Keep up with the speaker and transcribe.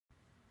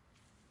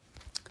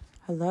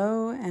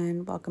Hello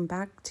and welcome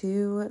back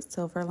to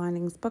Silver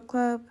Linings Book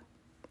Club.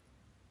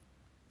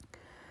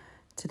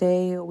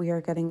 Today we are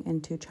getting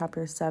into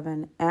chapter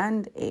 7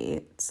 and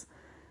 8.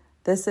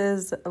 This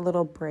is a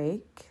little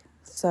break,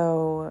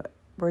 so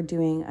we're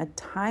doing a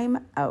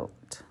time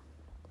out.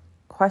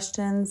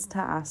 Questions to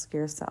ask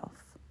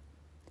yourself.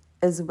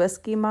 Is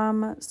Whiskey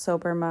Mom,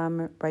 Sober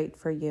Mom right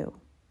for you?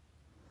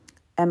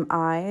 Am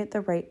I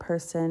the right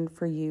person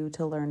for you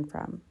to learn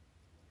from?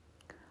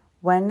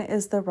 When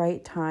is the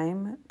right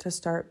time to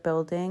start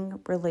building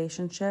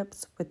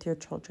relationships with your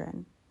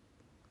children?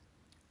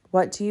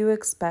 What do you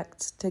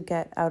expect to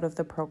get out of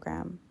the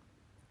program?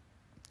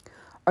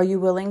 Are you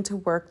willing to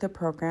work the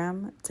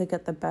program to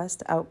get the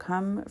best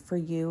outcome for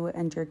you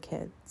and your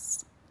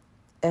kids?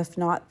 If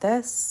not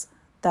this,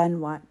 then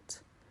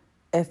what?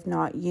 If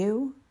not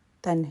you,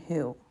 then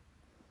who?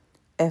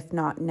 If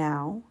not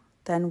now,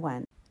 then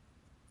when?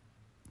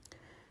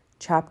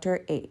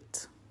 Chapter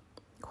 8.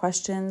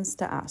 Questions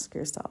to ask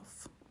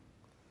yourself.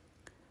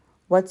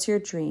 What's your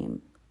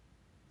dream?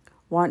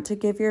 Want to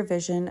give your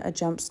vision a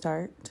jump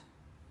start?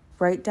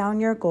 Write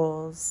down your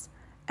goals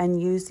and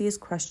use these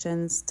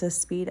questions to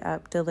speed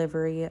up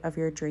delivery of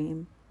your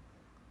dream.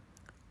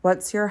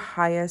 What's your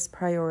highest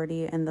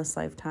priority in this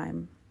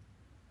lifetime?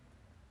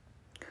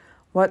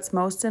 What's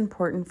most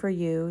important for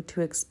you to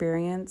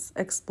experience,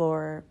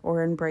 explore,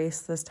 or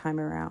embrace this time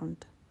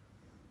around?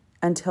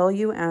 Until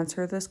you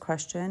answer this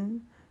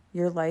question,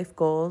 your life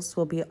goals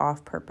will be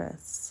off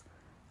purpose,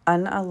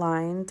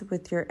 unaligned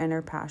with your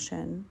inner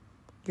passion.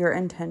 Your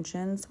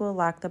intentions will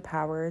lack the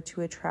power to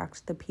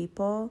attract the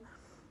people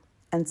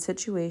and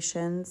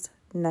situations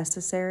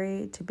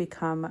necessary to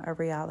become a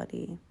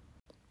reality.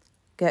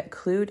 Get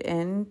clued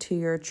in to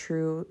your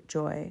true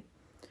joy.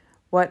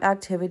 What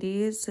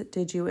activities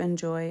did you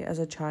enjoy as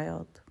a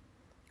child?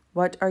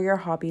 What are your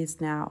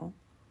hobbies now?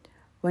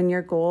 When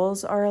your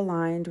goals are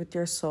aligned with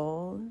your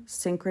soul,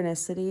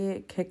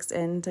 synchronicity kicks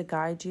in to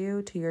guide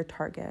you to your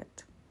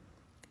target.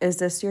 Is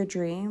this your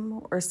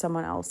dream or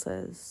someone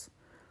else's?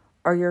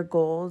 Are your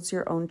goals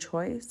your own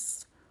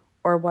choice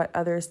or what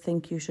others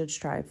think you should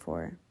strive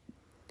for?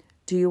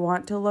 Do you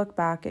want to look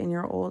back in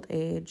your old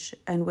age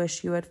and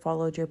wish you had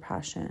followed your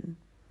passion?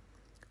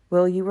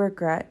 Will you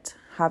regret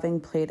having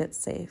played it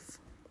safe?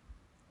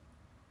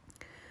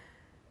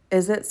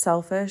 Is it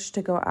selfish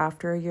to go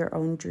after your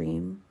own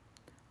dream?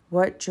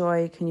 What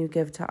joy can you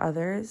give to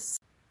others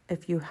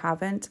if you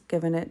haven't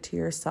given it to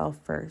yourself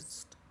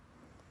first?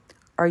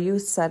 Are you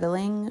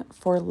settling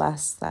for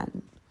less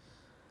than?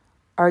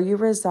 Are you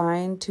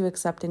resigned to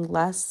accepting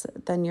less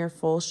than your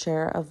full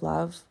share of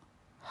love,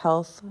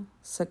 health,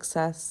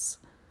 success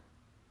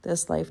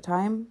this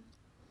lifetime?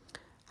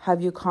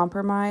 Have you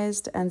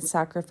compromised and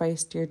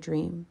sacrificed your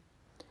dream?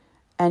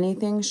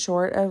 Anything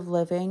short of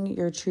living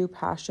your true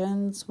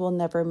passions will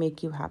never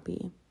make you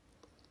happy.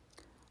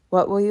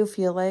 What will you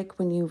feel like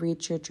when you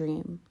reach your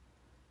dream?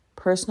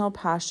 Personal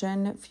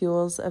passion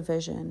fuels a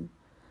vision.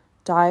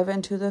 Dive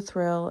into the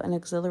thrill and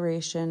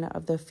exhilaration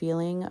of the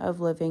feeling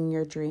of living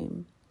your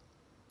dream.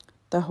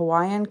 The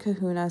Hawaiian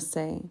kahuna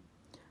say,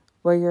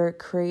 where your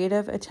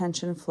creative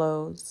attention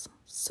flows,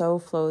 so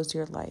flows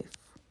your life.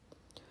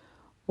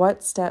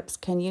 What steps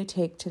can you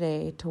take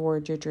today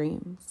toward your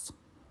dreams?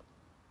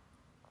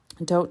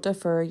 Don't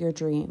defer your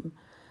dream.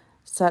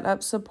 Set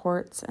up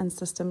supports and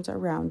systems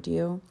around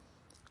you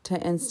to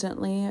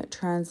instantly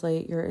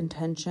translate your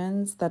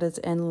intentions that is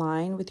in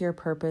line with your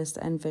purpose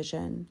and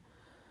vision.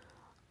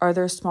 Are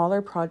there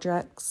smaller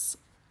projects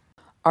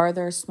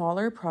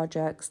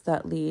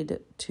that lead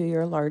to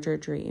your larger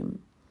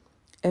dream?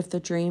 If the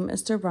dream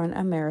is to run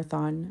a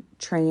marathon,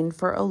 train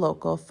for a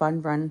local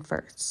fun run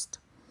first.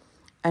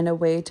 And a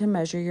way to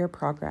measure your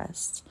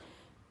progress.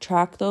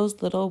 Track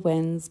those little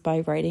wins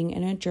by writing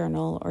in a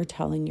journal or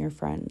telling your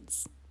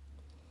friends.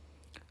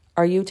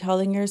 Are you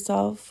telling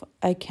yourself,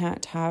 I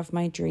can't have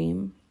my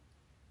dream?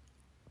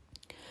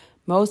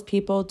 Most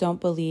people don't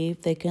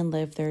believe they can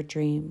live their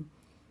dream.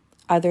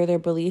 Either their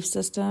belief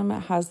system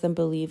has them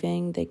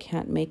believing they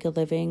can't make a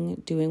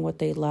living doing what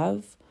they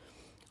love,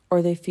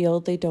 or they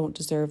feel they don't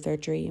deserve their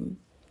dream.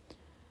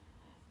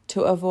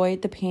 To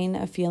avoid the pain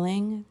of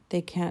feeling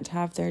they can't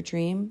have their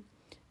dream,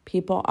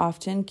 people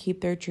often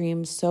keep their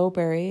dreams so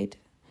buried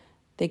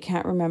they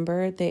can't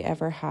remember they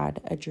ever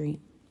had a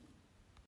dream.